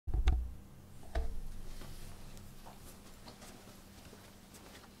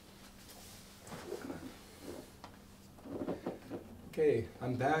Okay,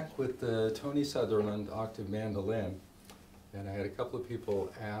 I'm back with the Tony Sutherland Octave Mandolin, and I had a couple of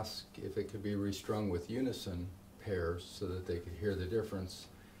people ask if it could be restrung with unison pairs so that they could hear the difference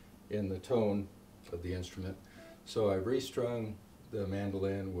in the tone of the instrument. So I restrung the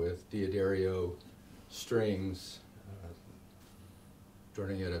mandolin with Diodario strings,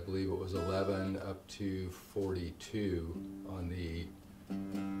 turning it, I believe it was 11 up to 42 on the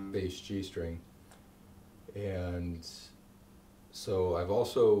bass G string. And so I've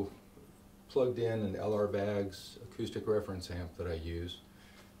also plugged in an LR Baggs Acoustic Reference amp that I use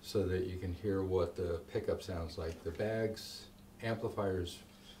so that you can hear what the pickup sounds like. The Baggs amplifier is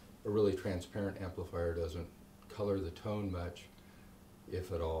a really transparent amplifier, doesn't color the tone much,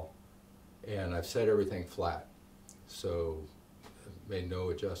 if at all. And I've set everything flat, so I've made no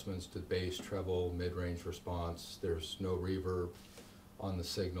adjustments to bass, treble, mid-range response. There's no reverb on the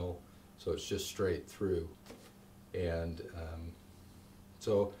signal, so it's just straight through. And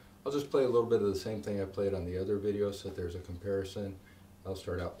so I'll just play a little bit of the same thing I played on the other video so that there's a comparison. I'll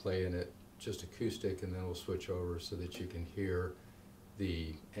start out playing it just acoustic, and then we'll switch over so that you can hear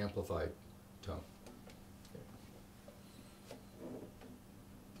the amplified tone.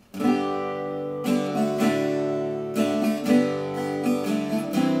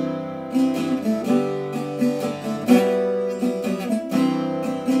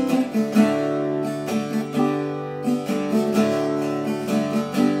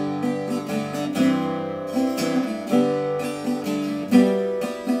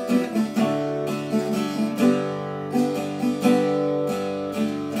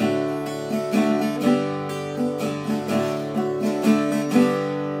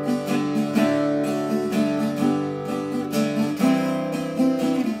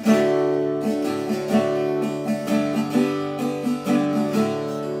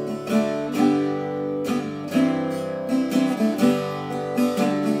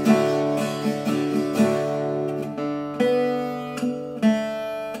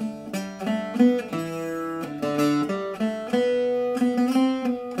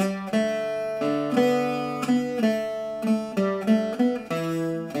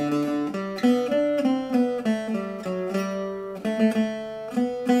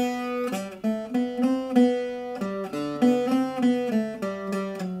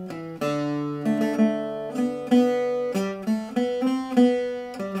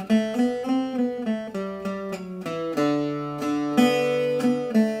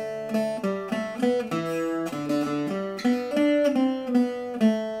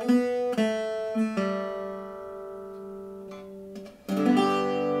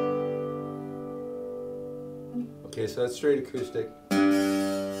 Okay, so that's straight acoustic.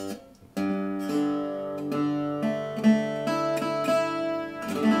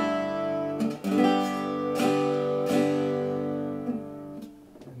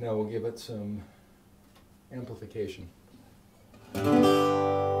 Now we'll give it some amplification.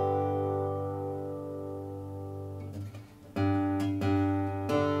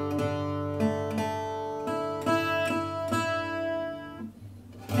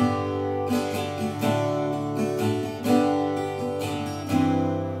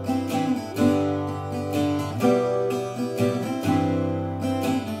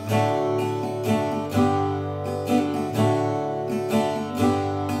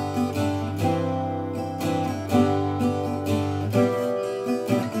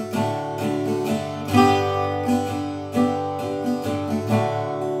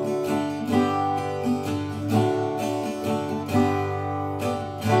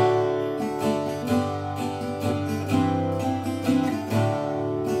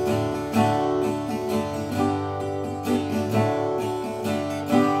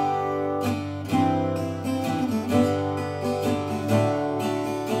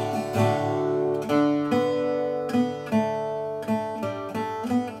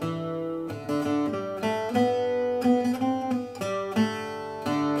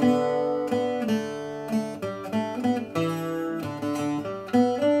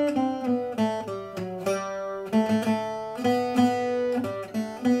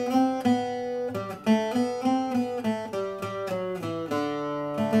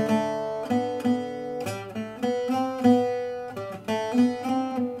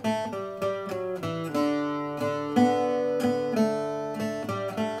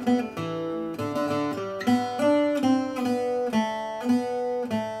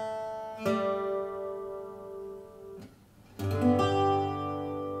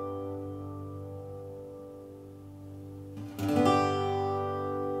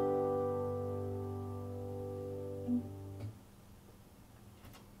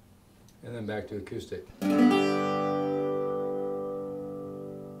 And then back to acoustic.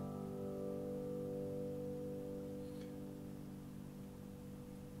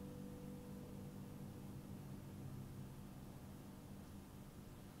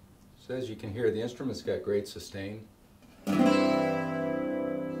 So as you can hear, the instrument's got great sustain.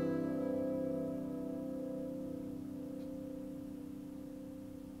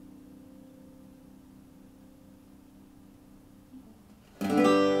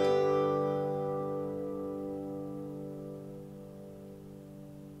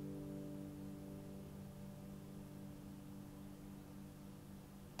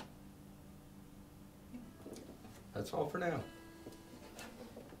 That's all for now.